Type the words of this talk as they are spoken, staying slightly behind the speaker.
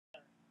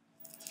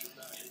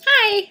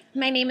Hi,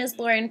 my name is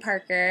Lauren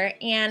Parker,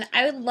 and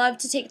I would love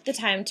to take the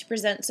time to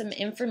present some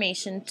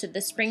information to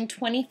the spring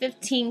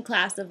 2015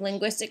 class of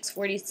Linguistics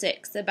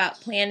 46 about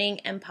planning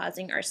and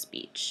pausing our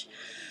speech.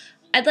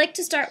 I'd like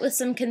to start with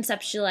some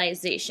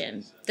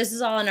conceptualization. This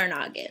is all in our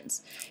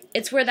noggins.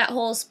 It's where that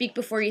whole speak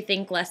before you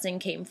think lesson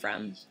came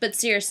from. But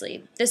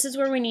seriously, this is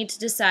where we need to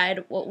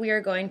decide what we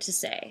are going to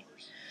say.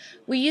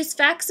 We use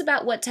facts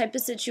about what type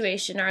of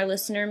situation our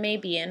listener may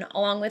be in,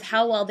 along with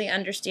how well they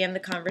understand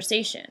the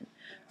conversation.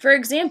 For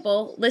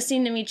example,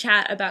 listening to me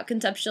chat about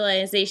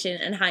conceptualization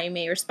and how you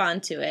may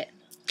respond to it.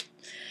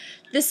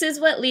 This is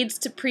what leads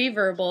to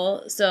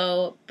pre-verbal,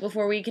 so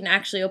before we can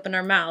actually open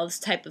our mouths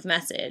type of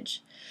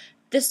message.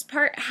 This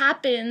part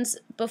happens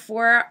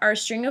before our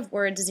string of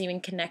words is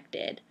even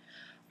connected.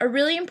 A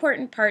really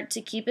important part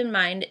to keep in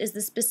mind is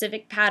the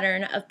specific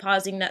pattern of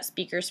pausing that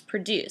speakers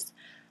produce.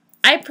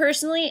 I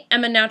personally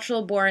am a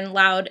natural-born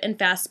loud and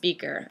fast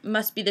speaker,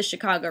 must be the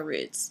Chicago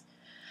roots.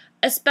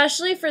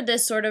 Especially for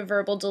this sort of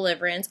verbal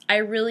deliverance, I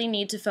really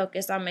need to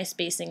focus on my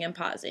spacing and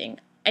pausing.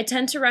 I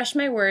tend to rush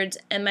my words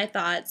and my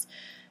thoughts.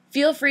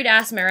 Feel free to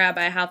ask my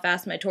rabbi how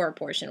fast my Torah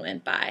portion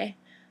went by.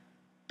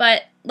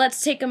 But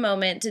let's take a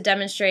moment to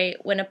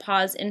demonstrate when a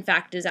pause in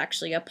fact is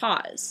actually a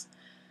pause.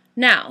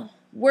 Now,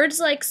 words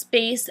like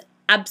space,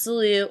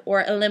 absolute,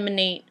 or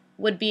eliminate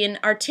would be an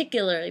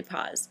articulatory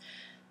pause.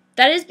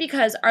 That is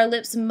because our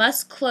lips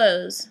must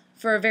close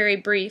for a very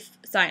brief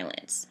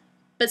silence.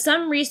 But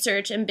some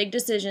research and big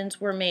decisions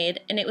were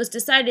made, and it was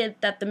decided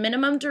that the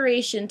minimum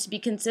duration to be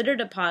considered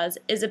a pause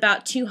is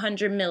about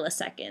 200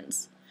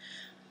 milliseconds.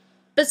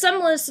 But some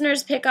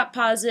listeners pick up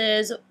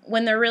pauses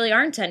when there really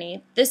aren't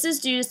any. This is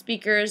due to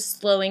speakers'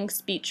 slowing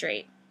speech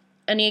rate.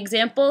 Any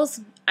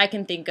examples? I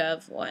can think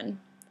of one.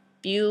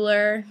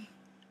 Bueller.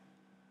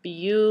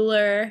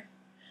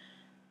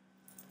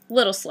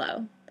 Little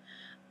slow.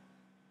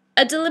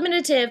 A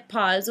delimitative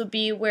pause would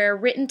be where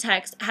written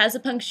text has a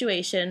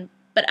punctuation,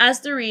 but as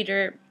the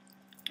reader,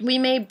 we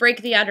may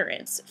break the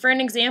utterance. For an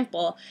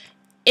example,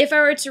 if I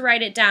were to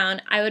write it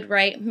down, I would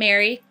write,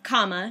 Mary,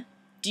 comma,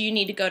 do you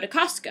need to go to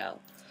Costco?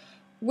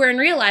 Where in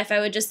real life, I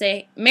would just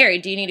say, Mary,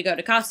 do you need to go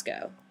to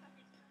Costco?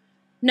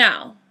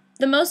 Now,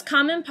 the most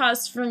common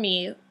pause for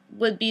me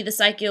would be the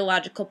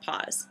psychological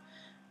pause.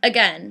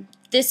 Again,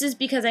 this is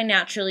because I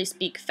naturally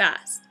speak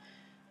fast.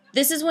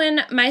 This is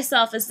when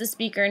myself as the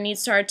speaker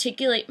needs to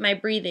articulate my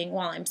breathing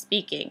while I'm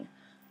speaking,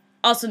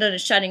 also known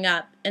as shutting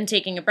up and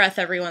taking a breath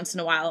every once in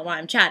a while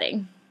I'm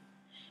chatting.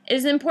 It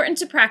is important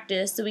to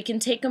practice so we can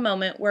take a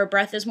moment where a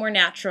breath is more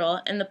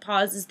natural and the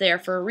pause is there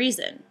for a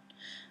reason.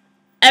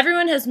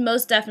 Everyone has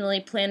most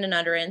definitely planned an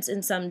utterance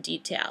in some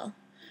detail.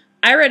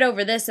 I read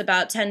over this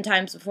about 10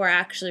 times before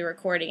actually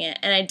recording it,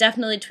 and I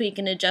definitely tweaked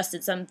and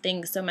adjusted some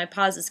things so my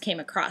pauses came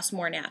across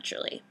more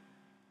naturally.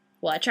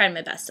 Well, I tried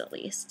my best at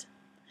least.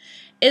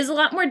 It is a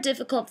lot more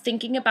difficult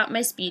thinking about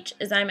my speech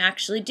as I'm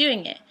actually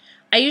doing it.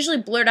 I usually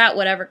blurt out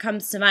whatever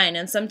comes to mind,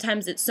 and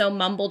sometimes it's so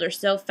mumbled or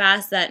so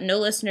fast that no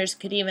listeners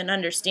could even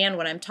understand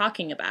what I'm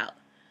talking about.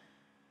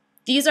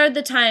 These are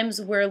the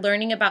times where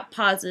learning about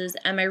pauses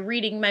and my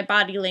reading my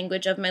body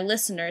language of my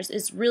listeners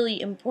is really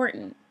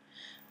important.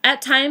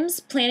 At times,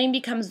 planning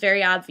becomes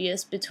very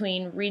obvious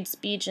between read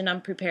speech and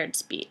unprepared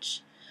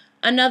speech.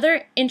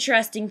 Another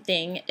interesting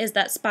thing is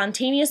that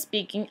spontaneous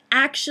speaking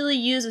actually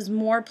uses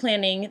more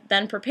planning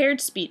than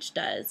prepared speech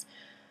does.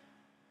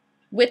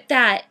 With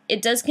that, it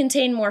does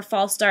contain more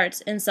false starts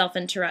and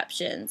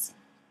self-interruptions.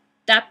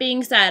 That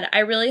being said, I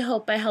really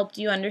hope I helped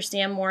you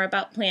understand more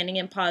about planning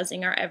and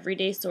pausing our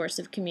everyday source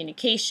of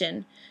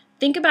communication.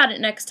 Think about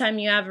it next time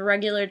you have a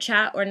regular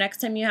chat or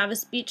next time you have a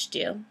speech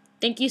due.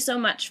 Thank you so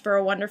much for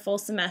a wonderful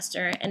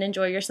semester and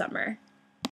enjoy your summer.